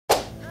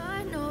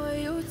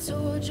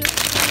told you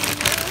I'm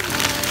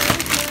not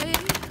okay.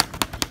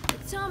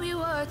 Tell me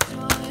what's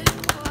wrong,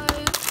 why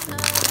you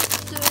never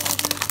said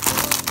you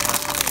felt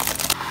that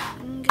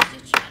way. Guess you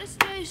try to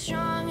stay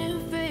strong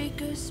and fake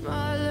a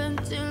smile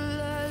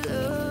until I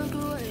look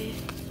away.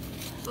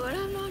 But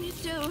I've known you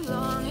too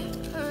long,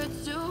 it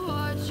hurts to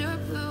watch your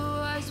blue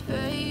eyes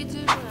fade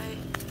to gray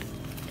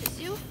as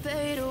you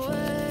fade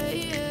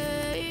away,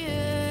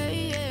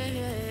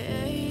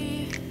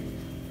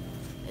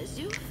 as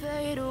you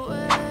fade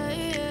away.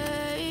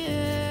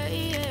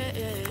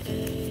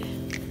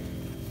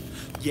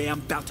 Yeah, I'm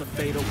about to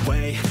fade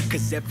away,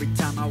 cause every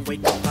time I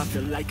wake up I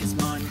feel like it's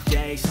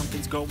Monday.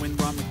 Something's going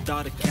wrong with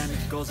all the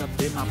chemicals up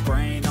in my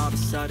brain. All of a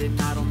sudden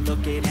I don't look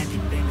at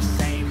anything the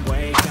same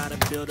way. Gotta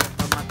build up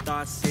of my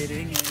thoughts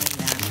sitting in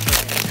an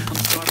ashtray. I'm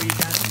sorry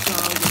that's so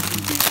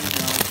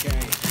inconvenient,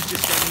 okay.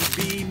 Just let me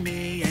be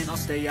me and I'll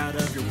stay out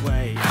of your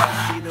way.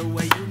 I see the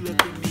way you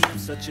look at me, I'm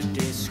such a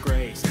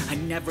disgrace. I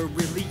never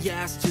really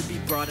asked to be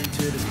brought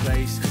into this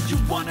place. You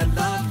wanna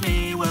love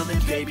me? Well then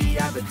baby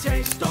have a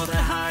taste. All the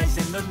highs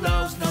and the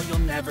lows, no you'll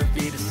never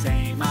be the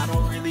same. I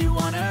don't really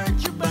wanna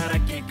hurt you but I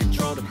can't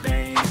control the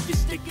pain. If you're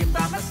sticking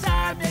by my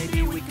side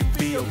maybe we could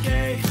be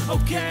okay.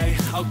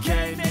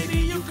 Okay, maybe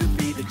you could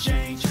be the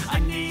change I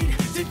need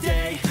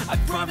today. I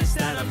promise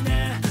that I've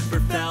never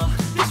felt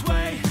this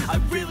way. I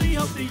really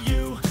hope that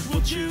you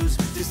will choose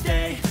to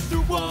stay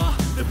through all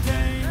the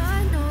pain.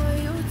 I know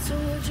you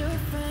told your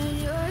friend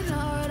you're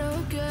not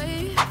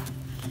okay.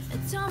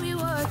 And tell me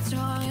what's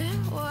wrong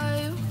and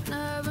why you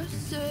never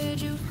said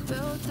you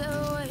felt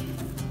that way.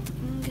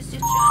 Guess you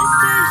try to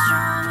stay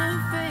strong and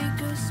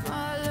fake a smile